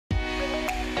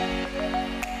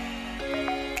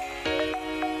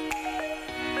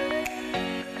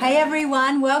Hey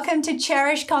everyone, welcome to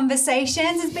Cherish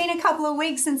Conversations. It's been a couple of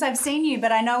weeks since I've seen you,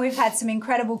 but I know we've had some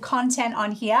incredible content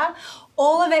on here.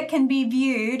 All of it can be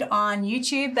viewed on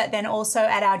YouTube, but then also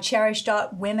at our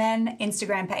cherish.women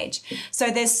Instagram page. So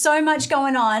there's so much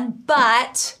going on,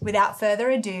 but without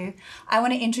further ado, I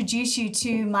want to introduce you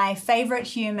to my favorite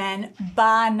human,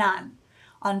 bar none,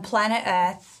 on planet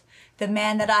Earth. The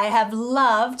man that I have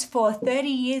loved for 30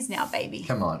 years now, baby.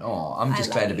 Come on. Oh, I'm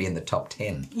just glad to be in the top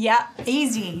 10. Yeah,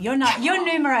 easy. You're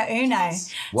numero uno.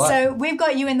 What? So we've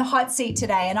got you in the hot seat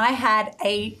today, and I had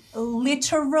a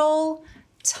literal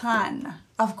ton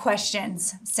of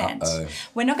questions sent.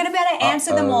 We're not going to be able to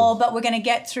answer them all, but we're going to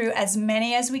get through as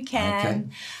many as we can.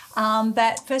 Okay.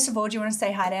 But first of all, do you want to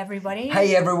say hi to everybody?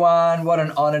 Hey everyone, what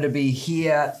an honor to be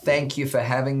here. Thank you for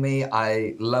having me.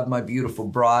 I love my beautiful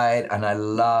bride and I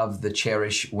love the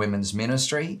Cherish Women's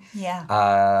Ministry.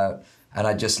 Yeah. And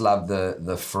I just love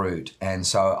the fruit. And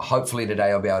so hopefully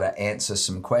today I'll be able to answer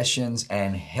some questions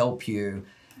and help you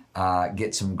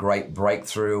get some great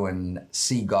breakthrough and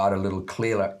see God a little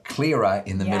clearer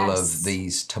in the middle of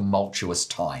these tumultuous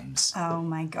times. Oh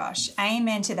my gosh.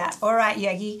 Amen to that. All right,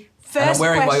 Yogi. First and I'm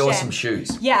wearing question. my awesome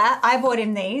shoes. Yeah, I bought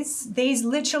him these. These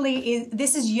literally,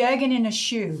 this is Jurgen in a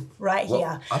shoe right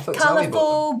here. I thought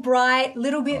Colourful, bright,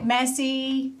 little bit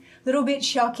messy, little bit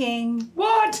shocking.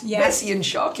 What? Yes. Messy and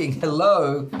shocking.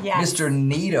 Hello, Yes. Mr.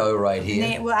 Neato right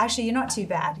here. Well, actually, you're not too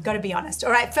bad. Got to be honest.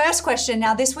 All right, first question.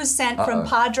 Now, this was sent from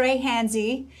Padre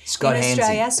Hansy Scott in Hansy.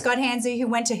 Australia. Scott Hansy, who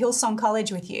went to Hillsong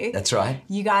College with you. That's right.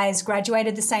 You guys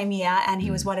graduated the same year, and he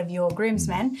was one of your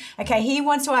groomsmen. Okay, he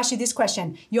wants to ask you this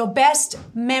question. Your best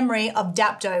memory of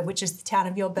Dapto, which is the town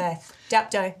of your birth.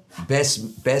 Dapto.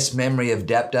 Best memory of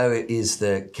Dapto is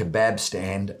the kebab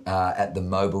stand at the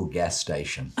Mobil gas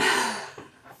station.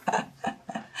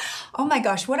 Oh my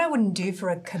gosh, what I wouldn't do for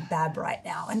a kebab right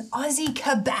now. An Aussie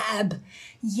kebab.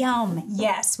 Yum.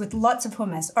 Yes, with lots of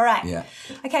hummus. All right. Yeah.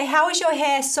 Okay, how is your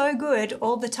hair so good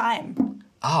all the time?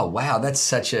 Oh, wow, that's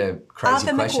such a crazy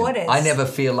Arthur question. McWaters. I never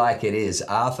feel like it is.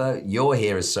 Arthur, your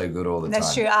hair is so good all the time.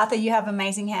 That's true. Arthur, you have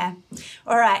amazing hair.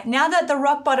 All right. Now that the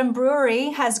Rock Bottom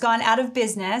Brewery has gone out of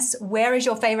business, where is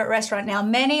your favorite restaurant? Now,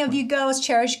 many of you girls,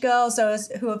 Cherish girls, those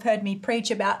who have heard me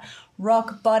preach about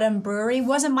Rock Bottom Brewery,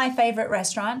 wasn't my favorite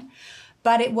restaurant,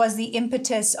 but it was the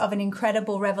impetus of an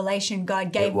incredible revelation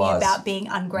God gave me about being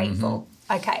ungrateful.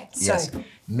 Okay. So Yes.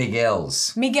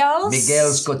 Miguel's. Miguel's?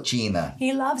 Miguel's Cochina.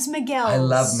 He loves Miguel's. I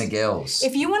love Miguel's.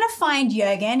 If you want to find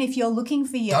Jurgen, if you're looking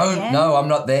for Jurgen, No, I'm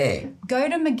not there. go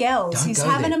to Miguel's. Don't He's go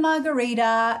having there. a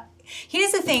margarita.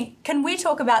 Here's the thing. Can we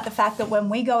talk about the fact that when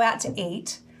we go out to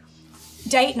eat,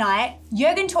 date night,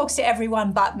 Jurgen talks to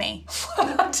everyone but me.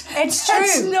 What? It's true.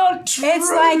 That's not true.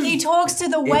 It's like he talks to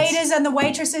the waiters and the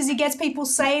waitresses. He gets people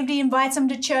saved. He invites them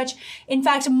to church. In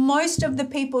fact, most of the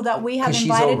people that we have Because she's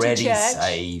invited to already church.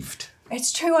 saved.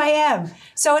 It's true, I am.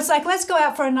 So it's like, let's go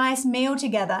out for a nice meal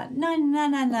together. No.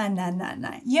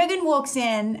 Jurgen walks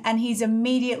in and he's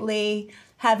immediately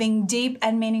having deep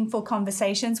and meaningful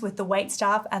conversations with the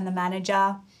waitstaff and the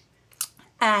manager.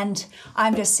 And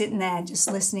I'm just sitting there,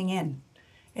 just listening in.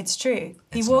 It's true.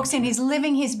 He walks in, he's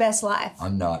living his best life.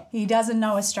 I'm not. He doesn't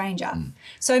know a stranger.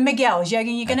 So Miguel's,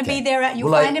 Jurgen, you're going to be there.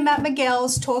 You'll find him at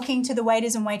Miguel's talking to the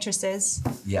waiters and waitresses.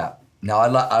 Yeah. No,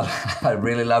 I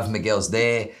really love Miguel's.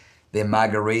 Their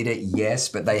margarita, yes,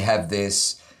 but they have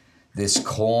this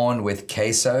corn with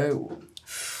queso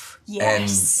and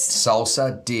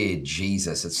salsa. Dear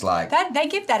Jesus, it's like They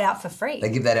give that out for free. they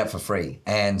give that out for free.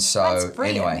 And so That's free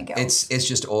at anyway, Miguel's. it's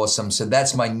just awesome. So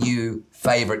that's my new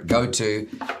favorite go-to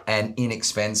and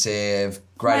inexpensive,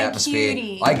 great My atmosphere.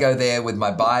 cutie. I go there with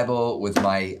my Bible, with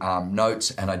my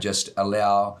notes, and I just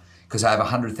allow, because I have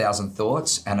 100,000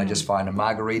 thoughts, and I just find a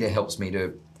margarita helps me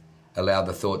to allow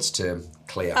the thoughts to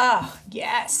clear. Oh,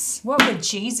 yes. What would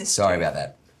Jesus Sorry do? about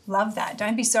that. Love that.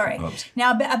 Don't be sorry. Oops.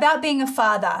 Now, about being a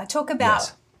father, talk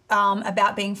about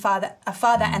Yes. being a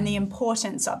father and the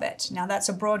importance of it. Now, that's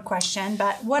a broad question,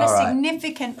 but what a All right.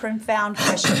 significant, profound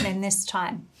question in this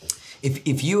time.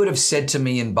 If you would have said to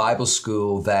me in Bible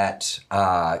school that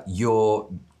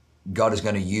God is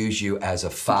going to use you as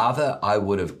a father, I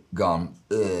would have gone,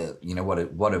 ugh, you know,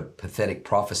 what a pathetic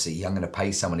prophecy. I'm going to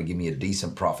pay someone to give me a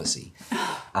decent prophecy.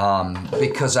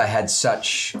 Because I had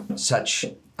such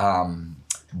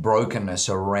brokenness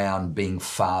around being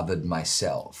fathered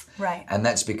myself. Right. And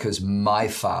that's because my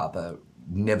father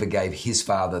never gave his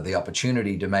father the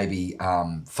opportunity to maybe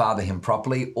father him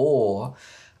properly, or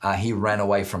he ran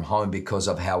away from home because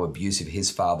of how abusive his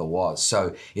father was.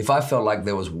 So if I felt like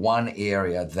there was one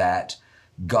area that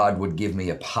God would give me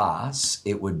a pass,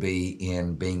 it would be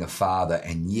in being a father.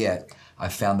 And yet I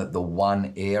found that the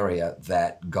one area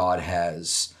that God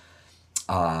has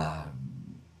kind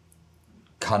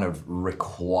of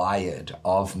required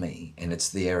of me, and it's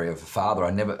the area of a father.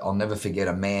 I'll never forget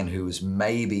a man who was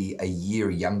maybe a year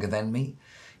younger than me,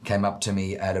 came up to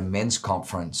me at a men's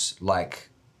conference, like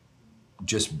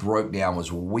just broke down,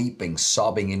 was weeping,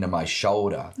 sobbing into my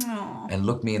shoulder, and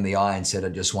looked me in the eye and said, I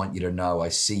just want you to know I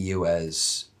see you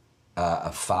as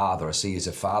a father. I see you as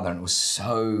a father. And it was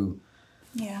so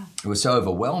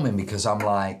overwhelming, because I'm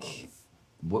like,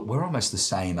 we're almost the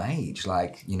same age.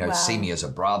 Like, see me as a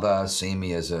brother, see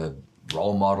me as a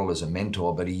role model, as a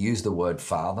mentor, but he used the word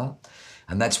father.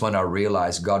 And that's when I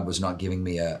realized God was not giving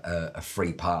me a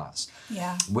free pass.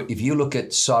 Yeah. If you look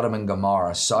at Sodom and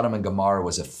Gomorrah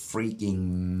was a freaking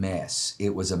mess.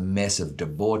 It was a mess of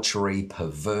debauchery,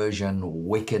 perversion,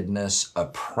 wickedness,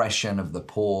 oppression of the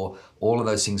poor. All of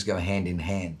those things go hand in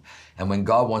hand. And when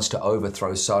God wants to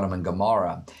overthrow Sodom and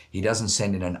Gomorrah, he doesn't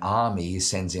send in an army, he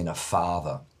sends in a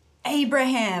father.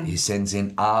 Abraham. He sends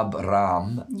in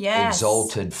Abram,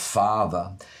 exalted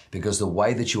father, because the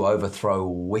way that you overthrow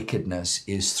wickedness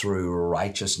is through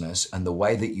righteousness, and the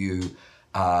way that you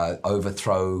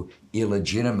overthrow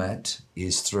illegitimate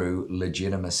is through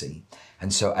legitimacy.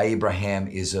 And so Abraham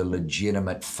is a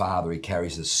legitimate father. He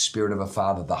carries the spirit of a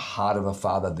father, the heart of a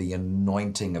father, the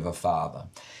anointing of a father.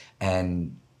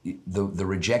 And the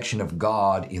rejection of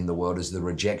God in the world is the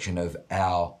rejection of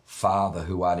our Father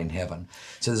who art in heaven.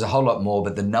 So there's a whole lot more,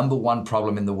 but the number one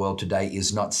problem in the world today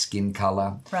is not skin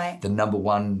color. Right. The number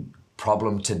one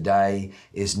problem today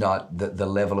is not the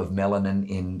level of melanin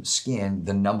in skin.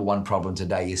 The number one problem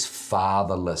today is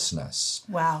fatherlessness.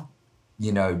 Wow.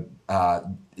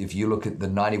 If you look at the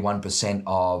 91%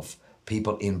 of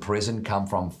people in prison come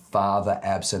from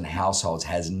father-absent households.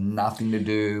 Has nothing to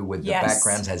do with the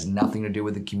backgrounds, has nothing to do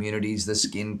with the communities, the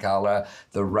skin color,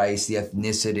 the race, the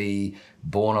ethnicity,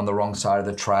 born on the wrong side of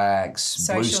the tracks,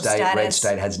 social blue state, status. red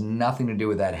state, has nothing to do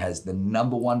with that. Has the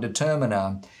number one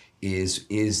determiner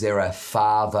is there a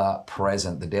father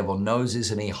present? The devil knows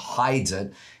this and he hides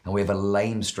it, and we have a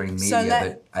lamestream media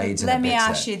that aids and abets that. Let me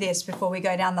ask you this before we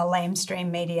go down the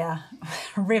lamestream media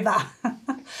river.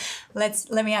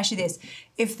 Let me ask you this.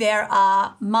 If there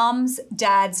are mums,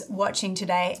 dads watching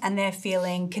today and they're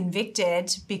feeling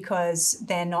convicted because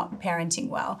they're not parenting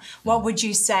well, what would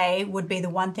you say would be the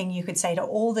one thing you could say to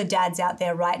all the dads out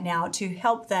there right now to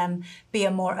help them be a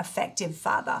more effective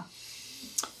father?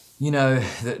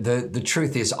 The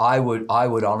truth is, I would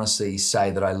honestly say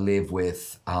that I live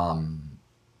with a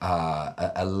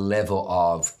level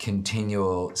of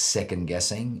continual second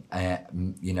guessing,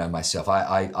 myself.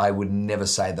 I would never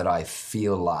say that I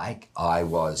feel like I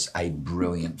was a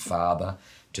brilliant father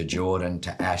to Jordan,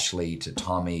 to Ashley, to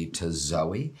Tommy, to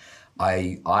Zoe.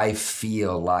 I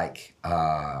feel like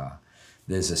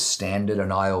there's a standard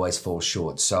and I always fall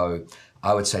short. So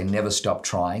I would say never stop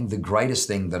trying. The greatest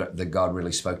thing that God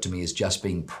really spoke to me is just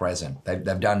being present.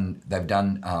 They've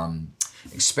done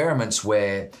experiments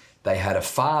where they had a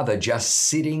father just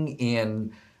sitting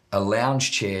in a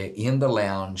lounge chair in the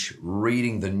lounge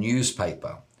reading the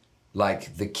newspaper.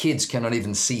 Like the kids cannot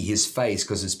even see his face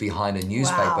because it's behind a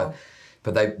newspaper. Wow.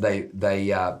 But they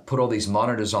put all these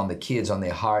monitors on the kids, on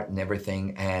their heart and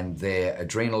everything, and their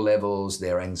adrenal levels,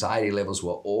 their anxiety levels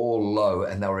were all low,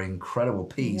 and they were in incredible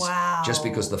peace. Wow. Just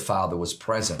because the father was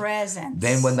present. Presence.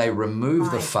 Then when they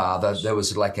removed the father, there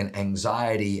was like an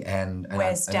anxiety and an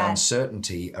Dad?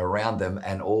 uncertainty around them,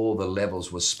 and all the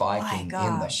levels were spiking in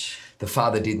them. The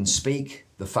father didn't speak.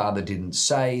 The father didn't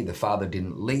say, the father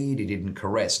didn't lead, he didn't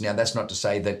caress. Now, that's not to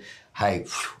say that, hey,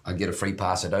 I get a free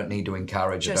pass, I don't need to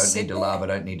encourage, I don't need to love, I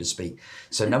don't need to speak.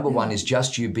 So number one is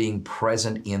just you being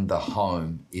present in the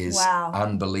home is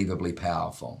unbelievably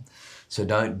powerful. So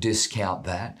don't discount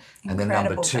that. And then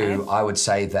number two, I would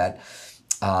say that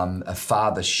a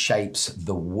father shapes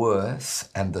the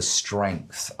worth and the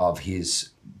strength of his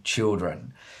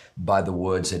children by the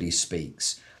words that he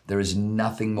speaks. There is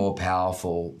nothing more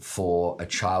powerful for a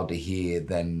child to hear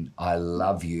than I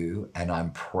love you and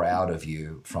I'm proud of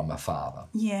you from a father.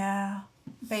 Yeah,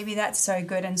 baby, that's so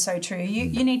good and so true.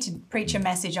 You need to preach a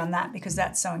message on that because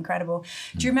that's so incredible.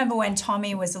 Do you remember when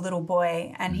Tommy was a little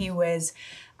boy and he was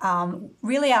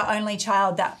really our only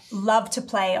child that loved to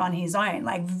play on his own,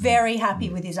 like very happy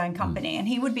with his own company. And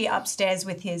he would be upstairs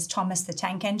with his Thomas the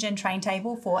Tank Engine train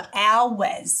table for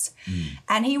hours.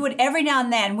 And he would, every now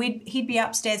and then, he'd be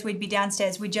upstairs, we'd be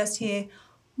downstairs, we'd just hear,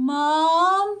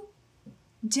 Mom,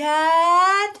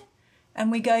 Dad?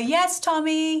 And we go, yes,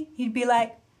 Tommy. He'd be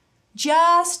like,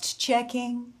 just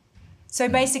checking. So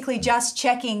basically just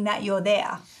checking that you're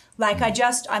there. Like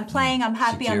I'm playing, I'm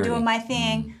happy, Security. I'm doing my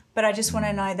thing, but I just want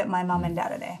to know that my mum and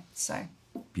dad are there. So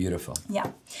beautiful. yeah.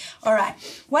 All right.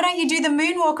 Why don't you do the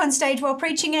moonwalk on stage while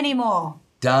preaching anymore?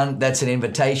 Done. That's an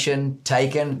invitation.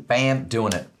 Taken. Bam.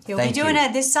 Doing it. You'll be doing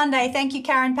it this Sunday. Thank you,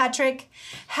 Karen Patrick.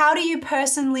 How do you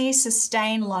personally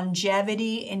sustain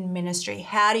longevity in ministry?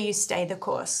 How do you stay the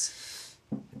course?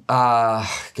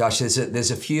 Gosh,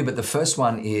 there's a few, but the first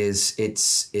one is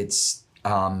it's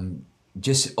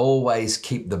just always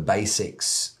keep the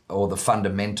basics or the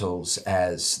fundamentals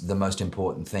as the most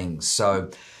important things. So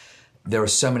there are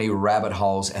so many rabbit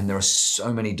holes and there are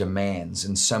so many demands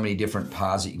and so many different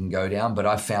paths that you can go down. But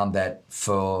I found that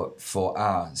for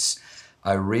us,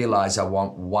 I realized I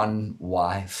want one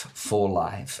wife for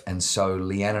life. And so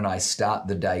Leanne and I start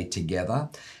the day together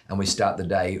and we start the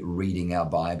day reading our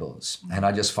Bibles. And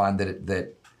I just find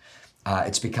that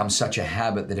it's become such a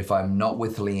habit that if I'm not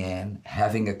with Leanne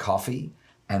having a coffee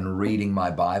and reading my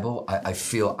Bible, I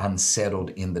feel unsettled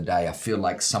in the day. I feel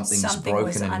like something's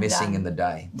broken and missing in the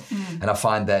day. And I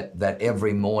find that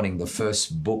every morning, the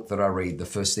first book that I read, the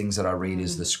first things that I read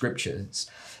is the scriptures.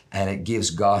 And it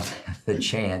gives God the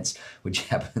chance, which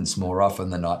happens more often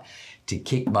than not, to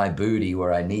kick my booty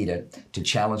where I need it, to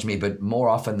challenge me. But more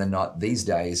often than not these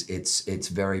days, it's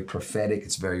very prophetic,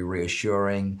 it's very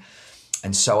reassuring.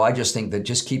 And so I just think that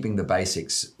just keeping the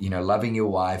basics, loving your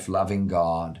wife, loving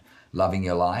God, loving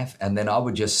your life. And then I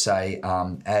would just say,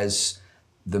 as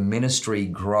the ministry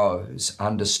grows,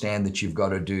 understand that you've got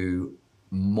to do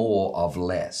more of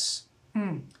less.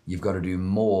 You've got to do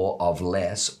more of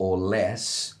less or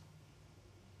less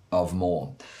of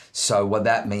more. So what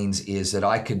that means is that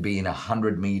I could be in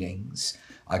 100 meetings,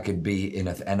 I could be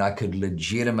and I could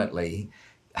legitimately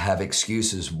have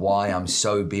excuses why I'm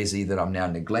so busy that I'm now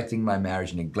neglecting my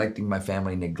marriage, neglecting my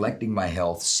family, neglecting my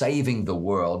health, saving the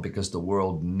world because the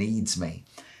world needs me.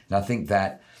 And I think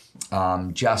that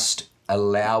just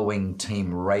allowing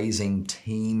raising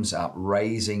teams up,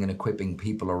 raising and equipping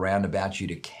people around about you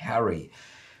to carry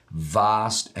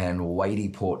vast and weighty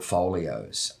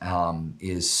portfolios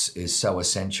is so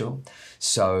essential.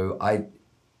 So I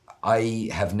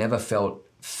have never felt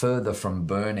further from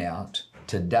burnout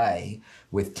today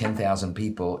with 10,000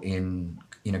 people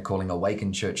calling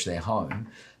Awaken Church their home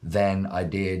than I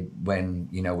did when,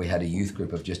 we had a youth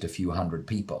group of just a few hundred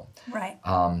people. Right.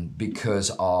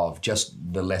 Because of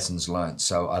just the lessons learned.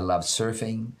 So I love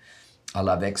surfing, I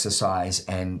love exercise,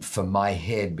 and for my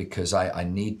head, because I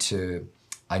need to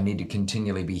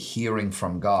continually be hearing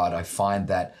from God, I find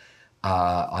that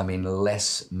I'm in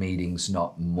less meetings,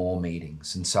 not more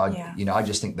meetings. And so, I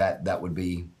just think that would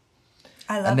be...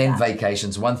 I love and then that.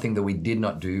 Vacations. One thing that we did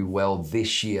not do well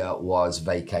this year was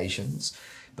vacations.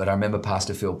 But I remember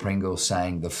Pastor Phil Pringle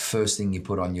saying the first thing you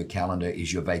put on your calendar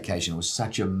is your vacation. It was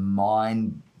such a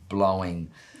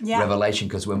mind-blowing revelation,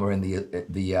 because when we're in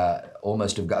the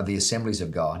almost of God, the assemblies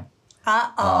of God,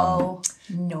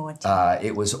 naughty.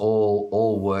 it was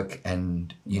all work,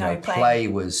 and No play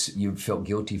was, you felt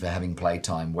guilty for having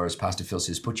playtime. Whereas Pastor Phil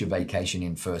says, put your vacation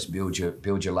in first, build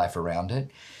your life around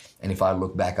it. And if I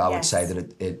look back, I would say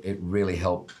that it really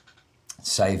helped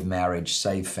save marriage,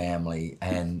 save family,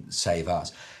 and save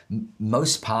us.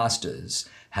 Most pastors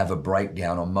have a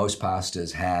breakdown, or most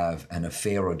pastors have an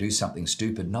affair or do something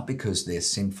stupid, not because they're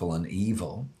sinful and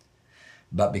evil,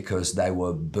 but because they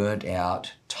were burnt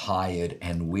out, tired,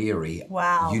 and weary.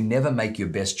 Wow. You never make your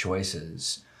best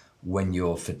choices when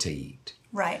you're fatigued.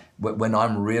 Right. When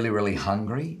I'm really, really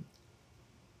hungry,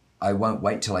 I won't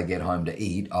wait till I get home to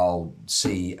eat. I'll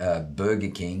see a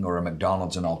Burger King or a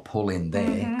McDonald's and I'll pull in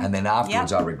there. And then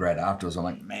afterwards, I regret. Afterwards, I'm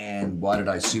like, man, why did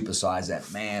I supersize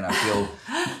that? Man, I feel,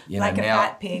 like a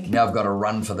fat pig. Now I've got to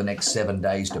run for the next 7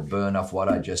 days to burn off what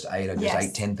I just ate. I just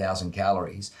ate 10,000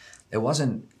 calories. It was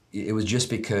just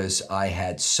because I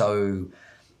had so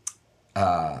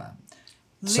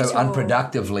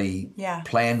unproductively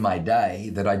planned my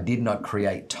day that I did not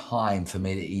create time for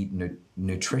me to eat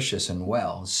nutritious and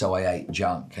well, so I ate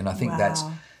junk. And I think that's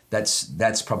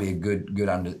probably a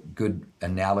good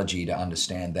analogy to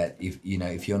understand that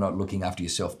if you're not looking after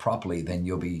yourself properly, then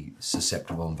you'll be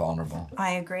susceptible and vulnerable.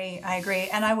 I agree,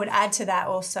 and I would add to that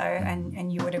also,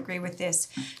 and you would agree with this,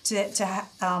 to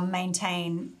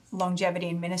maintain longevity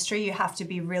in ministry, you have to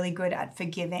be really good at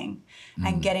forgiving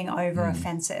and getting over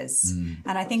offenses.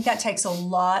 And I think that takes a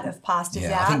lot of pastors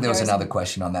out. I think there was another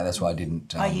question on that. That's why I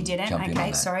didn't. You didn't? Jump in on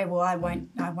Okay, that. sorry. Well, I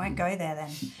won't go there then.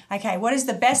 Okay, what is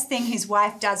the best thing his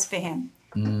wife does for him?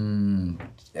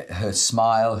 Her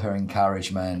smile, her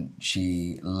encouragement.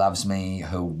 She loves me.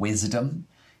 Her wisdom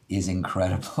is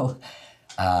incredible.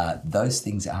 Those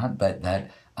things aren't, but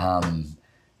that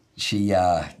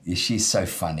she's so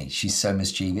funny. She's so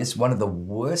mischievous. One of the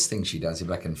worst things she does, if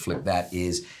I can flip that,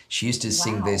 is she used to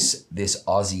sing this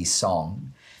Aussie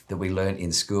song that we learned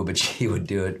in school, but she would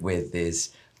do it with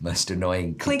this most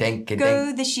annoying click,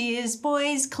 go the shears,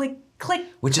 boys, click, click.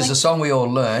 Which click. is a song we all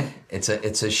learn. It's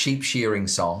a sheep shearing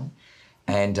song.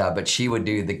 And but she would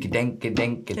do the ka-dink,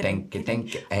 ka-dink, ka-dink,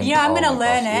 ka-dink. Yeah, I'm going to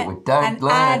learn it. Don't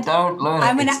learn it.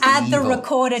 I'm going to add the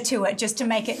recorder to it just to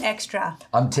make it extra.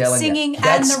 I'm telling you. Singing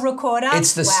and the recorder.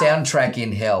 It's the soundtrack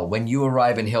in hell. When you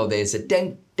arrive in hell, there's a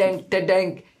ding, ding, ding,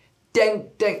 ding, ding,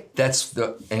 ding. That's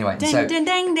the, anyway. Ding, so, ding,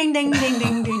 ding, ding, ding, ding,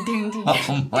 ding, ding, ding, ding.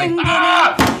 Oh my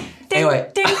God.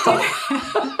 Anyway.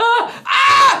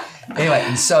 Anyway,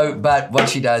 and so, but what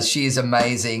she does, she is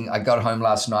amazing. I got home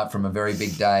last night from a very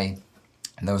big day.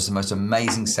 And there was the most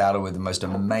amazing salad with the most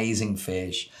amazing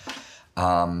fish.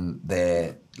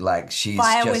 There, like she's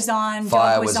Fire just, was on.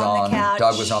 Fire Dog was on the couch.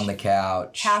 Dog was on the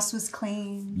couch. House was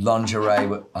clean.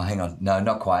 Lingerie. Oh, hang on. No,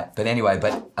 not quite. But anyway,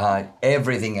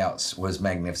 everything else was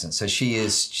magnificent. So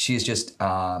she's just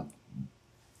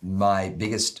my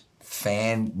biggest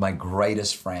fan, my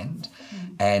greatest friend,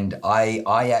 and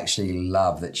I actually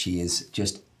love that she is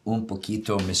just un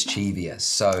poquito mischievous.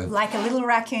 So like a little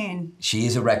raccoon. She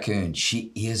is a raccoon.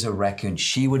 She is a raccoon.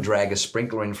 She would drag a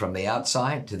sprinkler in from the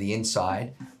outside to the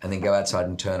inside and then go outside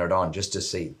and turn it on just to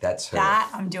see. That's her.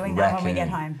 I'm doing that when we get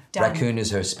home. Done. Raccoon is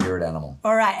her spirit animal.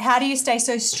 All right. How do you stay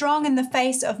so strong in the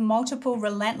face of multiple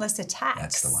relentless attacks?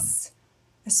 That's the one.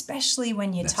 Especially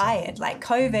when you're tired. Like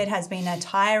COVID has been a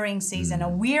tiring season, a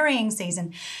wearying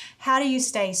season. How do you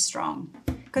stay strong?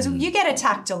 Because you get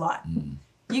attacked a lot.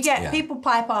 You get people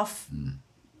pipe off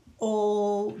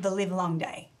all the live long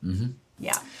day.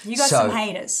 Yeah. You got some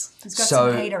haters. You've got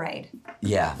some haterade.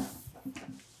 Yeah.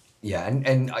 Yeah.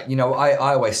 And you know, I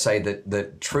always say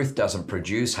that truth doesn't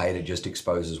produce hate, it just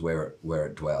exposes where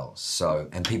it dwells. So,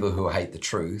 and people who hate the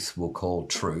truth will call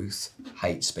truth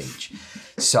hate speech.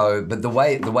 So, but the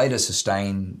way to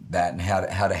sustain that and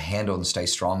how to handle and stay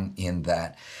strong in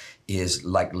that is,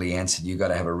 like Leanne said, you got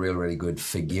to have a really good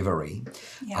forgivery.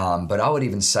 Yeah. But I would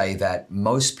even say that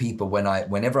most people,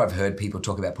 whenever I've heard people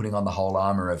talk about putting on the whole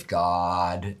armor of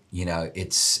God, you know,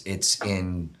 it's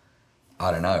in,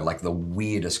 I don't know, like the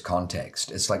weirdest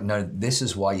context. It's like, no, this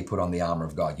is why you put on the armor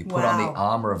of God. You put on the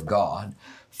armor of God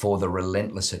for the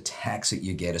relentless attacks that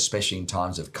you get, especially in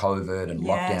times of COVID and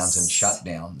lockdowns and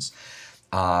shutdowns.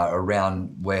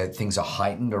 Around where things are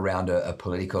heightened around a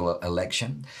political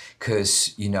election.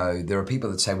 Because, you know, there are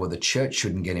people that say, well, the church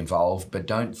shouldn't get involved, but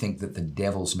don't think that the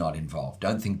devil's not involved.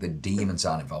 Don't think the demons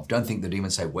aren't involved. Don't think the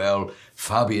demons say, well,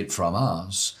 far be it from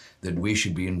us that we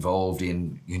should be involved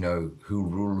in, you know, who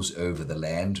rules over the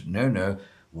land. No,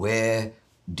 we're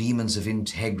demons of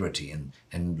integrity.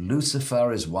 And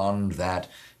Lucifer is one that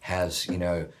has, you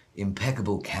know,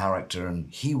 impeccable character, and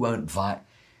he won't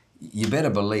You better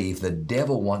believe the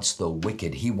devil wants the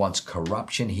wicked. He wants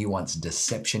corruption. He wants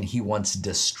deception. He wants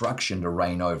destruction to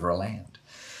reign over a land.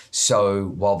 So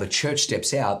while the church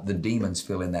steps out, the demons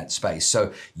fill in that space.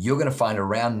 So you're going to find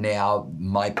around now,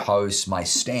 my posts, my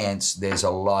stance, there's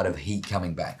a lot of heat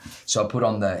coming back. So I put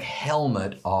on the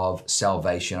helmet of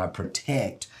salvation. I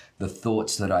protect the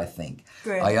thoughts that I think.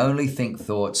 Good. I only think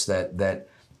thoughts that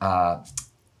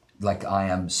like I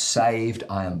am saved,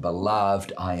 I am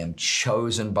beloved, I am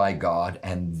chosen by God,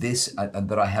 and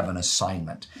that I have an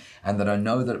assignment, and that I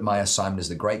know that my assignment is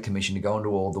the Great Commission to go into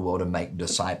all the world and make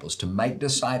disciples. To make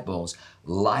disciples,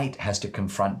 light has to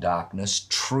confront darkness,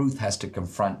 truth has to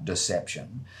confront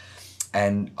deception,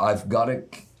 and I've got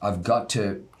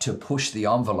to push the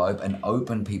envelope and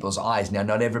open people's eyes. Now,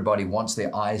 not everybody wants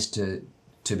their eyes to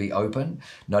be open.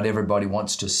 Not everybody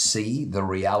wants to see the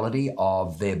reality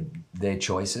of their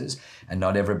choices, and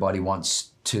not everybody wants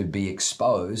to be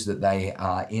exposed that they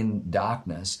are in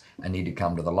darkness and need to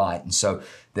come to the light. And so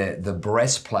the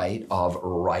breastplate of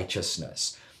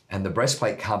righteousness, and the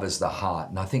breastplate covers the heart.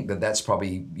 And I think that's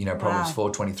probably, you know, Proverbs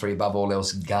 4:23, above all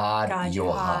else, guard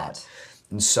your heart.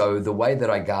 And so the way that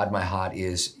I guard my heart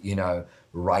is, you know,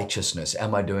 righteousness.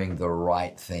 Am I doing the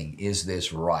right thing? Is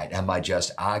this right? Am I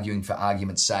just arguing for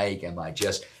argument's sake? Am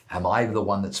I the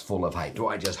one that's full of hate? Do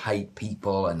I just hate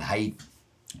people and hate?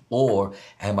 Or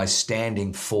am I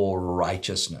standing for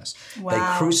righteousness? Wow.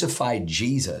 They crucified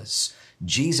Jesus.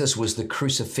 Jesus was the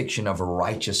crucifixion of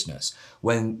righteousness.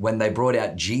 When they brought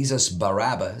out Jesus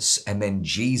Barabbas and then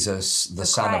Jesus, the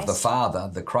Son of the Father,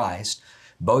 the Christ,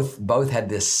 both had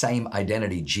this same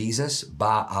identity. Jesus,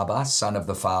 Bar-Abba, Son of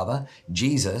the Father.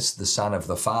 Jesus, the Son of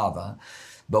the Father.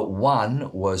 But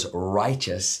one was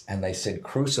righteous, and they said,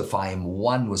 crucify him.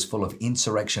 One was full of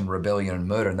insurrection, rebellion, and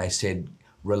murder, and they said,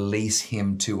 release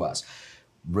him to us.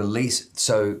 Release.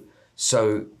 So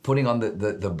So putting on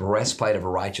the breastplate of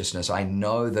righteousness, I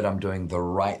know that I'm doing the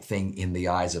right thing in the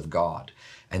eyes of God.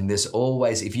 And this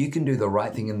always, if you can do the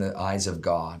right thing in the eyes of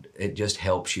God, it just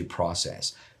helps you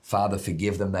process. Father,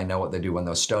 forgive them. They know what they do. When they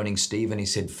were stoning Stephen, he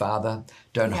said, Father,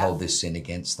 don't hold this sin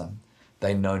against them.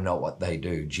 They know not what they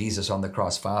do. Jesus on the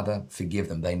cross, Father, forgive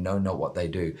them. They know not what they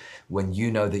do. When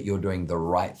you know that you're doing the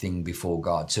right thing before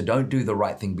God. So don't do the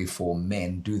right thing before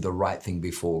men, do the right thing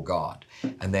before God.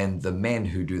 And then the men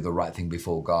who do the right thing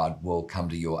before God will come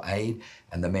to your aid.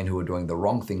 And the men who are doing the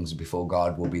wrong things before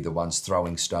God will be the ones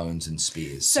throwing stones and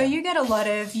spears. So you get a lot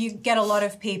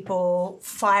of people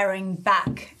firing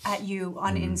back at you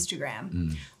on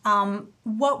Instagram.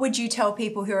 What would you tell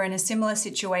people who are in a similar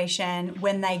situation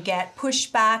when they get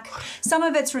pushback? Some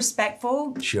of it's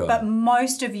respectful, but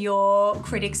most of your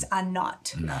critics are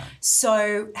not. No.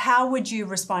 So how would you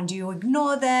respond? Do you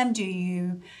ignore them? Do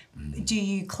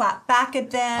you clap back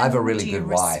at them? I have a really good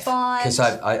wife, because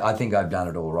I think I've done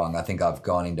it all wrong. I think I've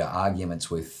gone into arguments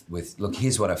with look,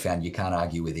 here's what I found. You can't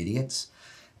argue with idiots.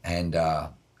 And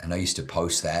I used to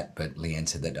post that, but Leanne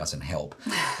said that doesn't help.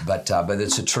 But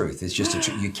it's the truth. It's just a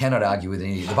truth. You cannot argue with an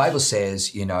idiot. The Bible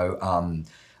says,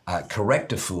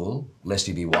 correct a fool, lest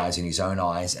he be wise in his own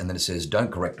eyes. And then it says,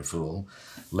 don't correct a fool,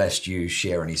 lest you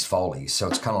share in his follies. So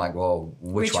it's kind of like, well,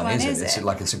 which one is it? It's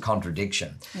like it's a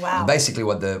contradiction. Wow. And basically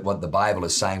what the Bible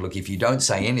is saying, look, if you don't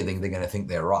say anything, they're going to think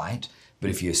they're right.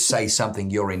 But if you say something,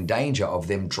 you're in danger of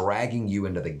them dragging you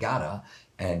into the gutter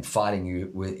and fighting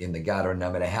you in the gutter, and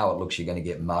no matter how it looks, you're going to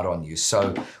get mud on you.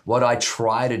 So what I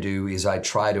try to do is I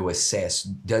try to assess,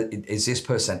 is this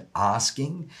person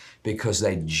asking because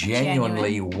they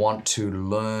genuinely want to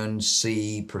learn,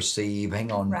 see, perceive,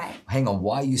 hang on,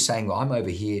 why are you saying, well, I'm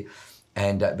over here?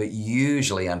 And but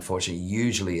usually,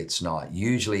 unfortunately, it's not.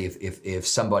 Usually if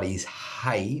somebody's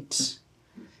hate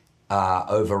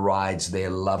overrides their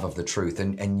love of the truth.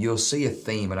 And you'll see a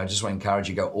theme, and I just want to encourage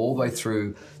you, go all the way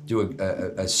through, do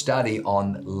a study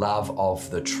on love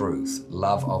of the truth,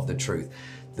 love of the truth.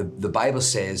 The Bible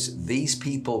says these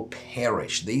people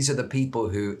perish. These are the people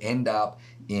who end up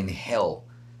in hell.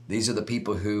 These are the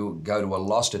people who go to a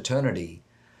lost eternity.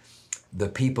 The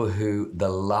people who the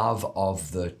love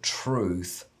of the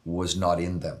truth was not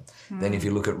in them. Then if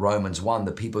you look at Romans 1,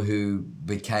 the people who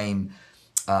became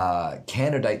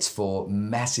candidates for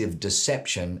massive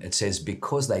deception, it says,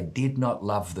 because they did not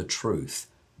love the truth,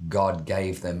 God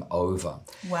gave them over.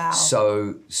 Wow.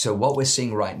 So what we're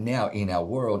seeing right now in our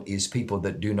world is people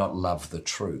that do not love the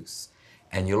truth.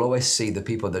 And you'll always see the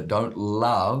people that don't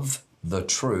love the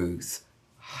truth,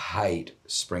 hate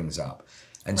springs up.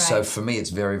 And so for me,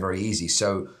 it's very, very easy.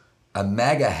 So a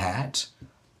MAGA hat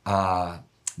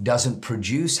doesn't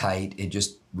produce hate, it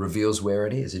just reveals where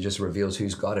it is. It just reveals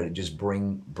who's got it. It just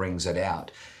brings it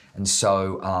out. And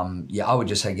so, I would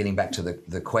just say, getting back to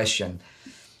the question,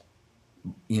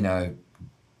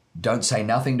 don't say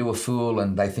nothing to a fool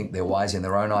and they think they're wise in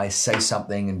their own eyes. Say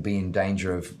something and be in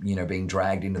danger of, being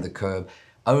dragged into the curb.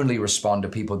 Only respond to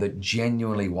people that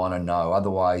genuinely want to know.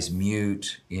 Otherwise,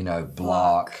 mute,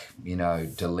 block,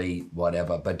 delete,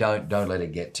 whatever. But don't let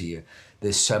it get to you.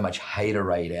 There's so much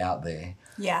haterade out there.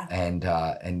 Yeah.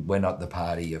 And we're not the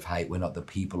party of hate. We're not the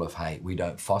people of hate. We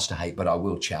don't foster hate, but I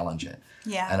will challenge it.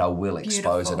 Yeah. And I will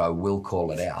expose it. I will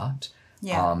call it out.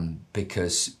 Yeah.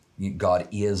 Because God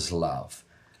is love.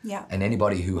 Yeah. And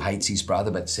anybody who hates his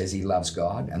brother but says he loves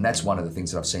God, and that's one of the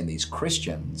things that I've seen these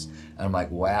Christians, and I'm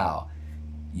like, wow,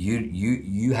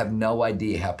 you have no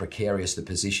idea how precarious the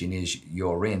position is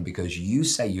you're in, because you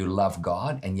say you love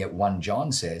God, and yet 1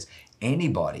 John says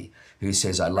anybody who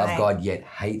says I love God yet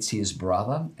hates his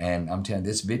brother, and I'm telling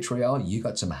you, this vitriol, you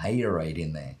got some haterade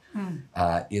in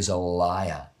there, is a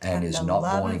liar and is not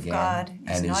born again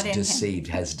and is deceived,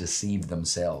 has deceived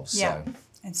themselves. Yeah. So.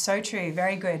 It's so true.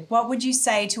 Very good. What would you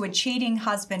say to a cheating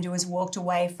husband who has walked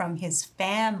away from his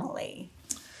family?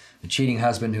 A cheating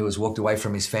husband who has walked away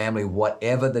from his family,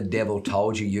 whatever the devil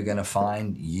told you you're going to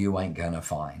find, you ain't going to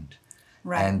find.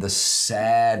 Right. And the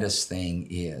saddest thing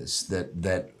is that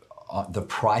the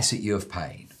price that you have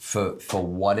paid for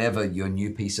whatever your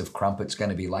new piece of crumpet's going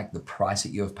to be like, the price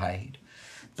that you have paid,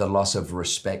 the loss of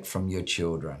respect from your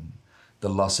children, the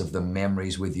loss of the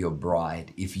memories with your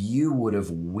bride. If you would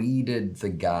have weeded the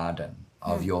garden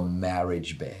of your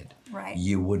marriage bed,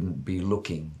 you wouldn't be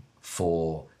looking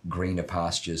for greener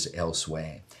pastures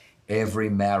elsewhere. Every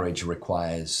marriage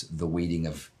requires the weeding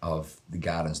of the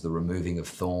gardens, the removing of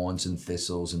thorns and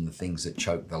thistles and the things that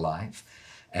choke the life.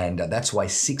 And that's why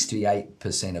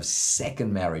 68% of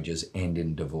second marriages end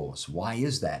in divorce. Why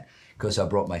is that? Because I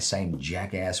brought my same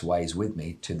jackass ways with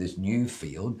me to this new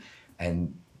field,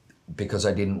 and because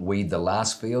I didn't weed the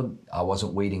last field, I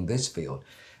wasn't weeding this field.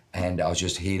 And I was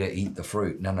just here to eat the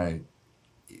fruit. No.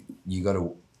 You got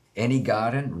to, any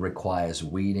garden requires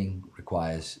weeding,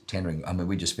 requires tendering. I mean,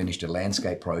 we just finished a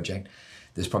landscape project.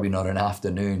 There's probably not an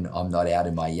afternoon I'm not out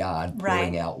in my yard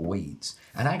pulling out weeds.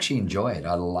 And I actually enjoy it.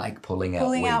 I like pulling out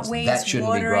weeds. That shouldn't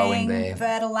watering, be growing there.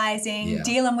 Fertilizing,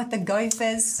 dealing with the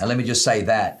gophers. And let me just say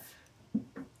that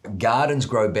gardens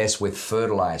grow best with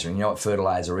fertilizer. And you know what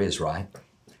fertilizer is, right?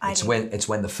 It's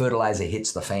when the fertilizer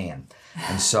hits the fan.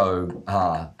 And so,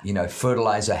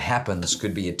 fertilizer happens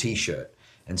could be a T-shirt.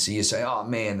 And so you say, oh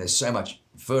man, there's so much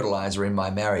fertilizer in my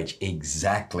marriage.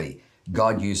 Exactly.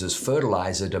 God uses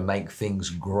fertilizer to make things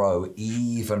grow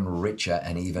even richer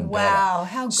and even better. Wow,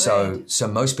 how good. So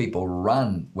most people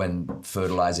run when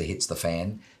fertilizer hits the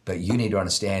fan, but you need to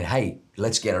understand, hey,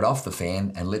 let's get it off the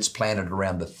fan and let's plant it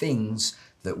around the things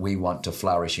that we want to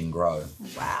flourish and grow.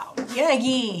 Wow.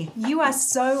 Jurgen, you are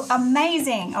so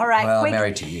amazing. All right. Well, I'm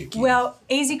married to you, Kim. Well,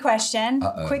 easy question.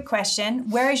 Quick question.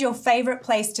 Where is your favorite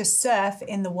place to surf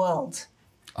in the world?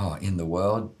 Oh, in the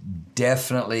world?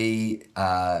 Definitely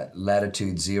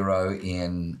latitude 0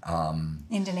 in...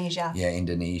 Indonesia. Yeah,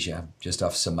 Indonesia, just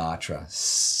off Sumatra.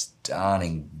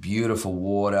 Stunning, beautiful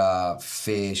water,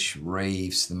 fish,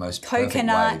 reefs, the most perfect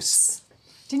waves.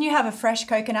 Didn't you have a fresh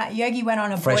coconut? Yogi went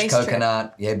on a fresh boys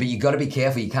coconut, trip. yeah, but you got to be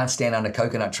careful. You can't stand under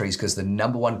coconut trees because the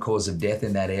 #1 cause of death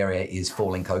in that area is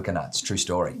falling coconuts. True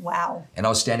story. Wow. And I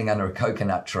was standing under a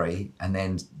coconut tree, and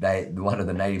then one of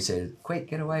the natives said, "Quick,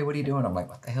 get away! What are you doing?" I'm like,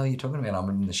 "What the hell are you talking about?" I'm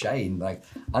in the shade, like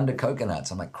under coconuts.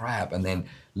 I'm like, "Crap!" And then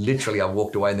literally, I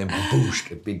walked away, and then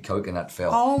boosh, a big coconut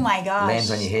fell. Oh my gosh!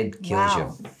 Lands on your head, kills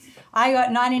you. I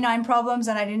got 99 problems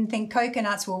and I didn't think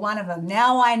coconuts were one of them.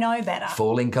 Now I know better.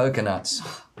 Falling coconuts.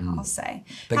 I'll say.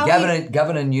 But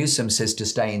Governor Newsom says to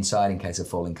stay inside in case of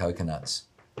falling coconuts.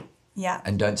 Yeah.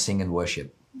 And don't sing and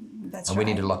worship. That's and right.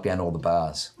 we need to lock down all the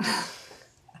bars.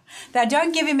 Now,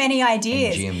 don't give him any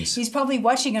ideas. And gyms. He's probably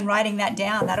watching and writing that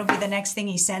down. That'll be the next thing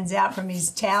he sends out from his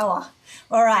tower.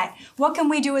 All right. What can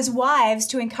we do as wives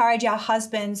to encourage our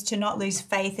husbands to not lose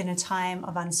faith in a time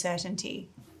of uncertainty?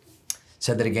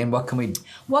 Say that again. What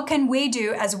can we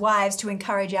do as wives to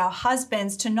encourage our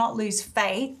husbands to not lose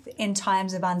faith in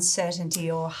times of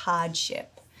uncertainty or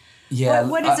hardship? Yeah,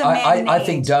 what does a man need? I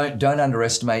think don't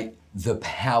underestimate the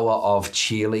power of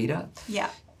cheerleader. Yeah.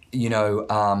 You know,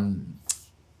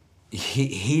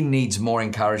 he needs more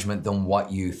encouragement than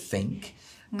what you think.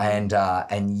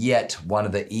 And yet one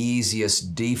of the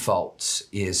easiest defaults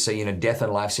is, so, death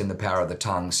and life's in the power of the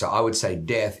tongue. So I would say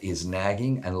death is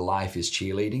nagging and life is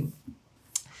cheerleading.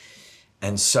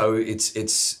 And so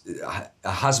it's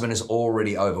a husband is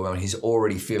already overwhelmed. He's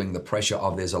already feeling the pressure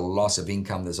of there's a loss of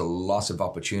income, there's a loss of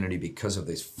opportunity because of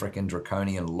this frickin'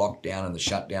 draconian lockdown and the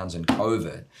shutdowns and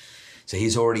COVID. So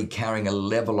he's already carrying a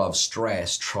level of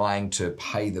stress trying to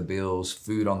pay the bills,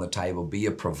 food on the table, be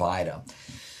a provider.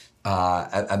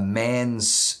 A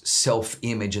man's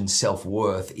self-image and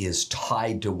self-worth is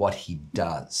tied to what he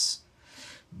does.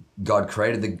 God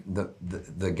created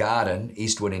the garden,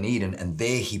 eastward in Eden, and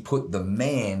there he put the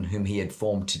man whom he had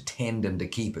formed to tend and to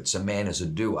keep it. So man is a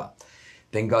doer.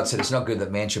 Then God said, it's not good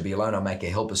that man should be alone. I'll make a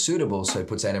helper suitable. So he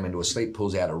puts Adam into a sleep,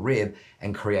 pulls out a rib,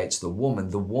 and creates the woman.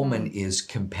 The woman is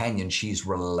companion. She's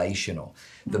relational.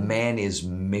 The man is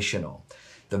missional.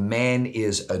 The man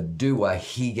is a doer.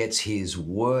 He gets his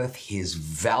worth, his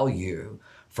value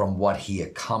from what he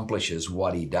accomplishes,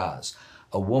 what he does.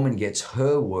 A woman gets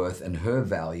her worth and her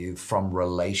value from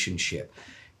relationship.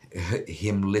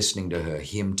 Him listening to her,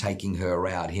 him taking her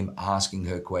out, him asking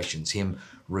her questions, him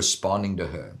responding to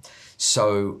her.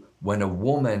 So when a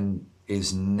woman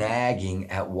is nagging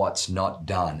at what's not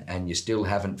done and you still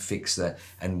haven't fixed that,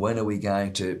 and when are we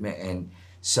going to, and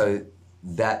so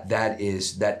that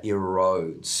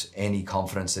erodes any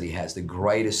confidence that he has. The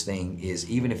greatest thing is,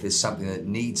 even if there's something that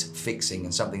needs fixing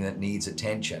and something that needs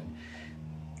attention,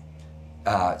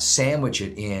 sandwich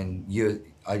it in,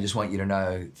 I just want you to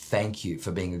know, thank you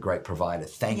for being a great provider.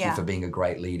 Thank you for being a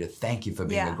great leader. Thank you for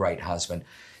being a great husband.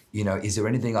 Is there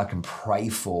anything I can pray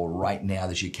for right now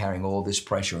that you're carrying all this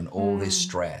pressure and all this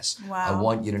stress? Wow. I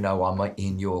want you to know I'm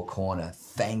in your corner.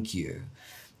 Thank you.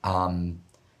 I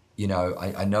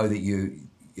know that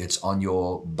it's on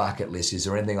your bucket list. Is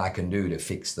there anything I can do to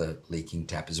fix the leaking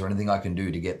tap? Is there anything I can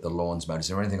do to get the lawns mowed? Is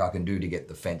there anything I can do to get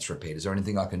the fence repaired? Is there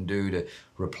anything I can do to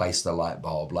replace the light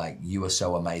bulb? Like, you are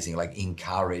so amazing. Like,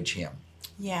 encourage him.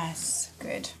 Yes,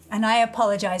 good. And I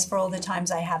apologize for all the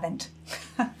times I haven't.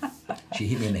 She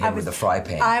hit me in the head with a fry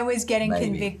pan. I was getting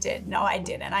convicted. No, I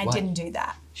didn't. I didn't do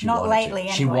that. She Not lately,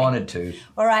 anyway. She wanted to.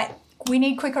 All right. We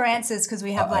need quicker answers because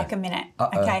we have like a minute.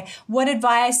 Okay. What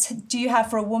advice do you have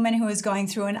for a woman who is going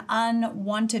through an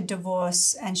unwanted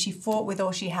divorce and she fought with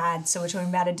all she had? So we're talking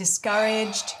about a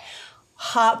discouraged,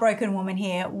 heartbroken woman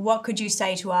here. What could you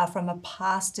say to her from a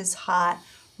pastor's heart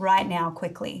right now,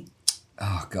 quickly?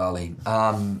 Oh, golly.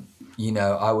 You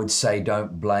know, I would say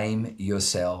don't blame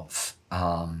yourself.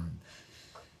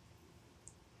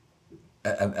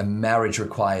 A marriage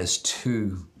requires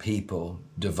two people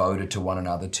devoted to one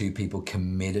another, two people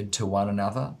committed to one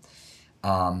another.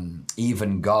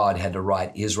 Even God had to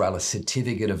write Israel a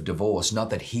certificate of divorce,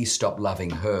 not that he stopped loving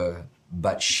her,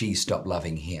 but she stopped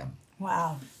loving him.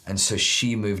 Wow. And so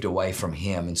she moved away from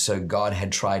him. And so God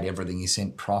had tried everything. He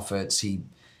sent prophets, he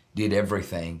did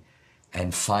everything.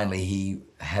 And finally he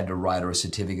had to write her a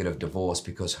certificate of divorce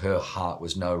because her heart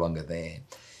was no longer there.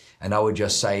 And I would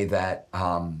just say that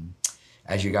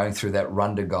as you're going through that,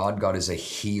 run to God. God is a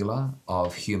healer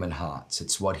of human hearts.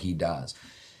 It's what he does.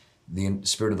 The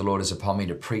Spirit of the Lord is upon me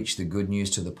to preach the good news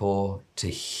to the poor, to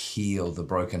heal the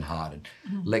brokenhearted.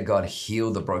 Let God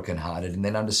heal the brokenhearted, and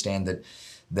then understand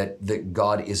that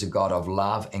God is a God of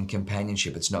love and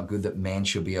companionship. It's not good that man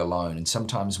should be alone. And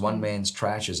sometimes one man's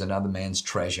trash is another man's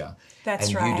treasure.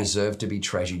 That's right. And you deserve to be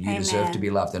treasured. You deserve to be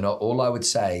loved. And all I would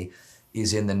say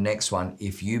is in the next one,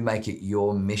 if you make it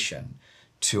your mission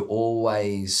to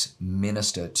always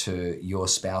minister to your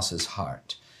spouse's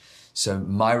heart. So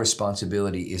my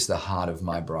responsibility is the heart of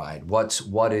my bride.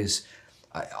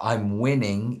 I'm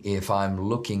winning if I'm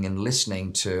looking and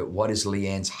listening to what is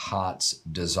Leanne's heart's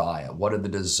desire. What are the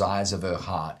desires of her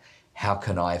heart? How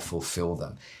can I fulfill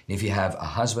them? And if you have a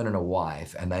husband and a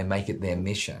wife and they make it their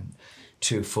mission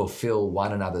to fulfill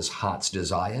one another's heart's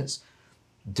desires,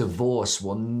 divorce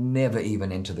will never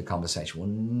even enter the conversation, will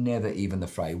never even the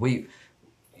fray.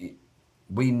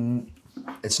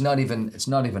 It's not even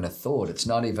a thought. It's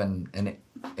not even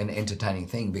an entertaining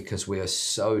thing because we are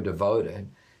so devoted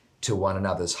to one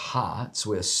another's hearts.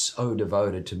 We're so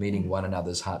devoted to meeting one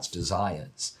another's heart's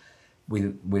desires.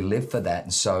 We live for that.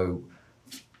 And so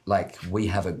like we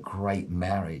have a great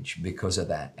marriage because of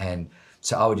that. And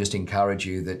so I would just encourage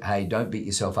you that, hey, don't beat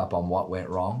yourself up on what went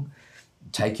wrong.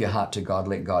 Take your heart to God,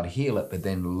 let God heal it, but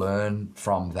then learn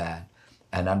from that.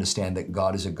 And understand that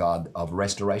God is a God of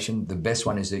restoration. The best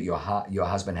one is that your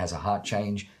husband has a heart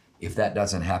change. If that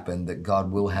doesn't happen, that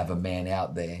God will have a man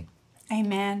out there.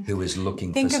 Amen. Who is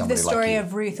looking for somebody like you. Think of the story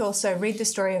of Ruth also. Read the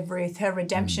story of Ruth. Her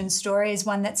redemption story is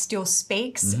one that still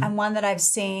speaks and one that I've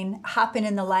seen happen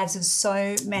in the lives of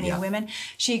so many women.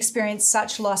 She experienced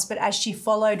such loss, but as she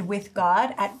followed with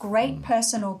God at great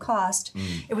personal cost,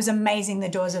 it was amazing the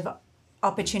doors of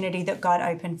opportunity that God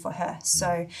opened for her.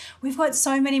 So we've got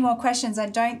so many more questions. I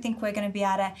don't think we're going to be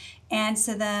able to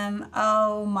answer them.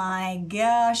 Oh my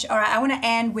gosh. All right, I want to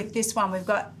end with this one.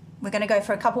 We're going to go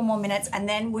for a couple more minutes, and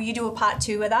then will you do a part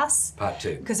 2 with us? Part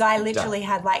 2. Because I literally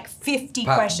had like 50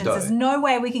 questions. There's no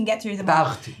way we can get through them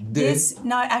all.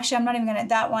 No, actually, I'm not even going to.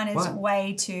 That one is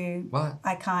way too. What?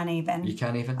 I can't even. You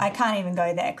can't even? I can't even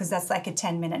go there because that's like a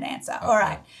 10-minute answer. Okay. All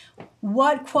right.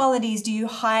 What qualities do you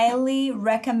highly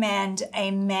recommend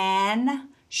a man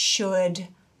should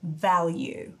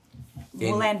value?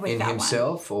 We'll end with in that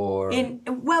himself one. Or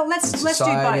let's do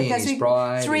both. His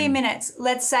bride, 3 minutes.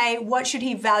 Let's say what should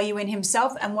he value in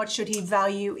himself and what should he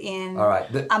value in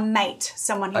a mate,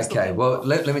 someone he's looking for.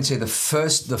 Let me tell you the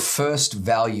first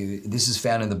value. This is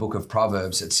found in the book of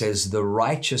Proverbs. It says, "The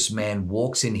righteous man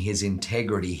walks in his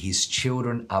integrity; his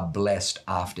children are blessed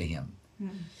after him."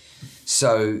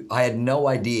 So I had no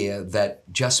idea that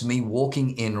just me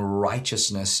walking in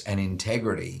righteousness and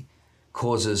integrity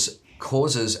causes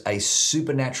a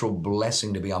supernatural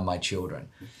blessing to be on my children.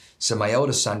 So my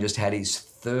eldest son just had his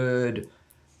 3rd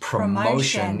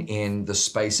promotion in the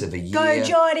space of a year. Go,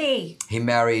 Geordie! He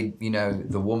married,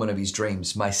 the woman of his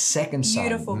dreams. My second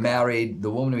son married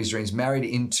the woman of his dreams, married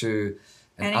into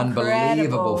an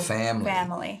unbelievable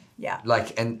family. Yeah.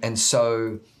 And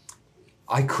so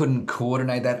I couldn't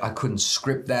coordinate that. I couldn't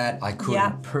script that. I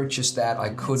couldn't purchase that. I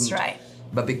couldn't. That's right.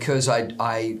 But because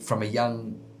I, from a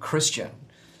young Christian,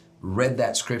 read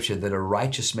that scripture that a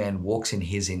righteous man walks in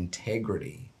his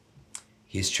integrity,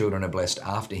 his children are blessed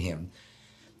after him.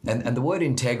 And the word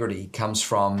integrity comes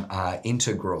from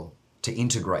integral, to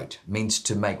integrate, means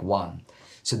to make one.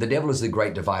 So the devil is the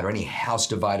great divider. Any house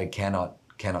divided cannot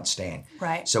stand.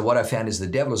 Right. So what I found is the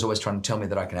devil is always trying to tell me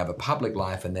that I can have a public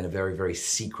life and then a very, very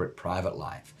secret private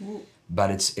life. Ooh. But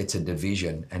it's a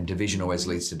division, and division always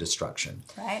leads to destruction.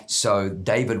 Right. So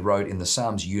David wrote in the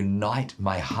Psalms, "Unite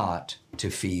my heart to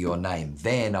fear your name.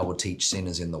 Then I will teach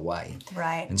sinners in the way."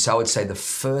 Right. And so I would say the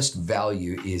first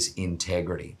value is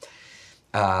integrity.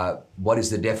 What is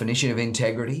the definition of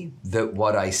integrity? That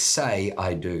what I say,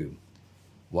 I do.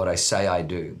 What I say, I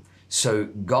do. So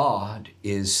God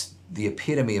is the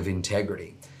epitome of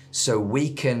integrity. So we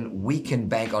can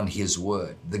bank on His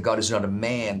word, that God is not a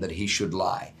man that He should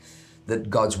lie, that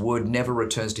God's word never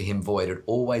returns to Him void. It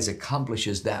always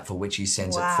accomplishes that for which He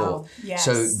sends it forth. Yes.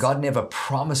 So God never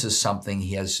promises something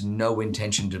He has no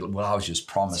intention to, well, I was just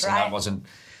promising, That's right. I wasn't.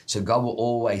 So God will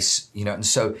always, and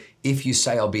so if you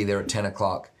say, I'll be there at 10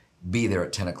 o'clock, be there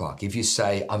at 10 o'clock. If you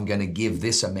say, I'm going to give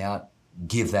this amount,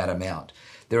 give that amount.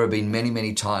 There have been many,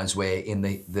 many times where in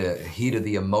the heat of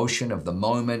the emotion of the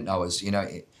moment, I was,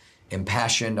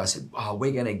 impassioned. I said, oh,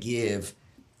 we're going to give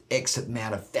X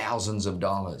amount of thousands of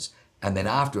dollars. And then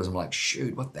afterwards, I'm like,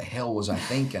 shoot, what the hell was I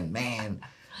thinking, man?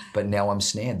 But now I'm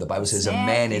snared. The Bible says a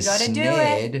man is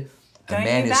snared. A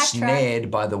man is snared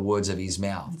by the words of his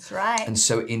mouth. That's right. And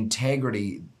so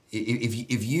integrity,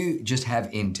 if you just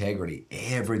have integrity,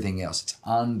 everything else, it's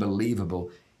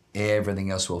unbelievable,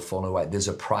 everything else will fall away. There's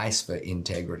a price for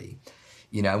integrity.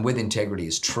 And with integrity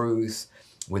is truth.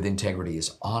 With integrity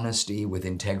is honesty. With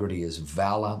integrity is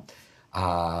valor.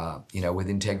 With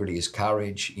integrity is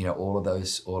courage. All of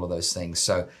those things.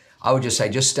 So I would just say,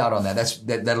 just start on that.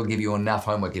 That'll give you enough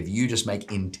homework. If you just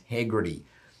make integrity,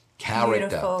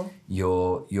 character,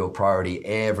 your priority,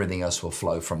 everything else will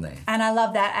flow from there. And I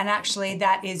love that. And actually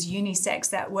that is unisex.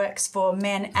 That works for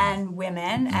men and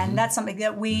women. And that's something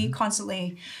that we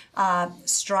constantly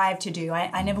strive to do.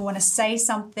 I never want to say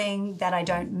something that I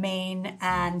don't mean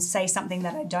and say something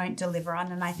that I don't deliver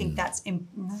on. And I think that's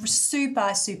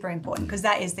super, super important, because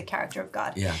that is the character of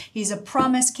God. Yeah. He's a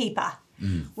promise keeper.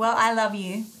 Well, I love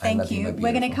you. Thank you.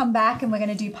 We're going to come back and we're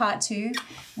going to do part 2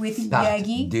 with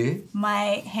Jurgen,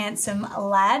 my handsome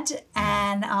lad.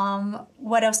 And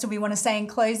what else do we want to say in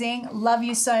closing? Love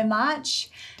you so much.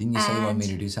 Didn't you say you wanted me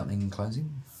to do something in closing?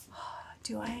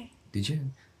 Do I? Did you?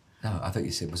 No, I thought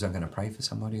you said, was I going to pray for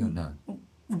somebody or no?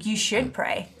 You should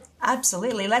pray.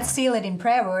 Absolutely. Let's seal it in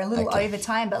prayer. We're a little over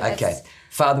time, but let's... Okay.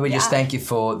 Father, we just thank you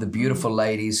for the beautiful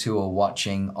ladies who are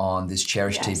watching on this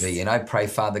Cherish TV. And I pray,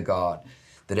 Father God,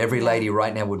 that every lady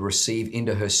right now would receive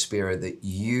into her spirit that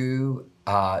you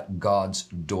are God's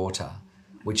daughter,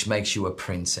 which makes you a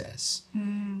princess.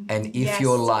 And if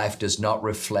your life does not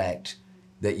reflect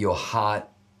that, your heart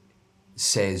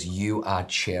says you are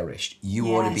cherished,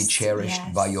 you ought to be cherished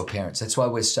by your parents. That's why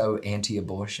we're so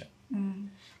anti-abortion.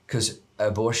 Because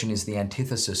abortion is the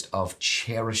antithesis of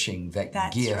cherishing that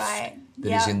gift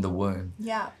that is in the womb.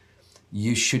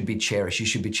 You should be cherished. You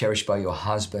should be cherished by your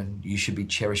husband. You should be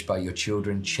cherished by your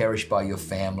children, cherished by your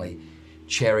family,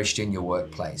 cherished in your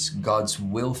workplace. God's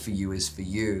will for you is for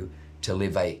you to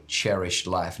live a cherished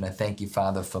life. And I thank you,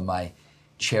 Father, for my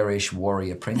cherished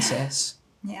warrior princess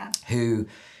who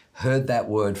heard that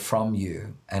word from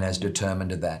you and has determined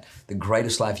to that. The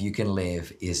greatest life you can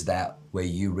live is that where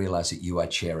you realize that you are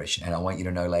cherished. And I want you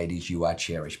to know, ladies, you are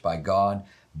cherished by God,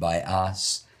 by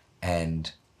us, and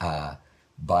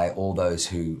by all those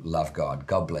who love God.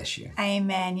 God bless you.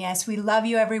 Amen. Yes, we love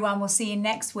you, everyone. We'll see you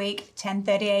next week,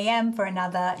 10:30 a.m. for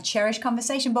another Cherish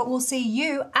conversation. But we'll see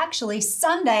you actually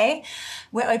Sunday.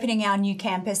 We're opening our new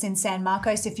campus in San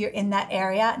Marcos. If you're in that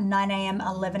area, 9 a.m.,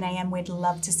 11 a.m., we'd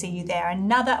love to see you there.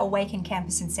 Another Awaken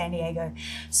campus in San Diego.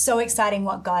 So exciting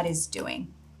what God is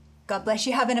doing. God bless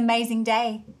you. Have an amazing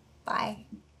day. Bye.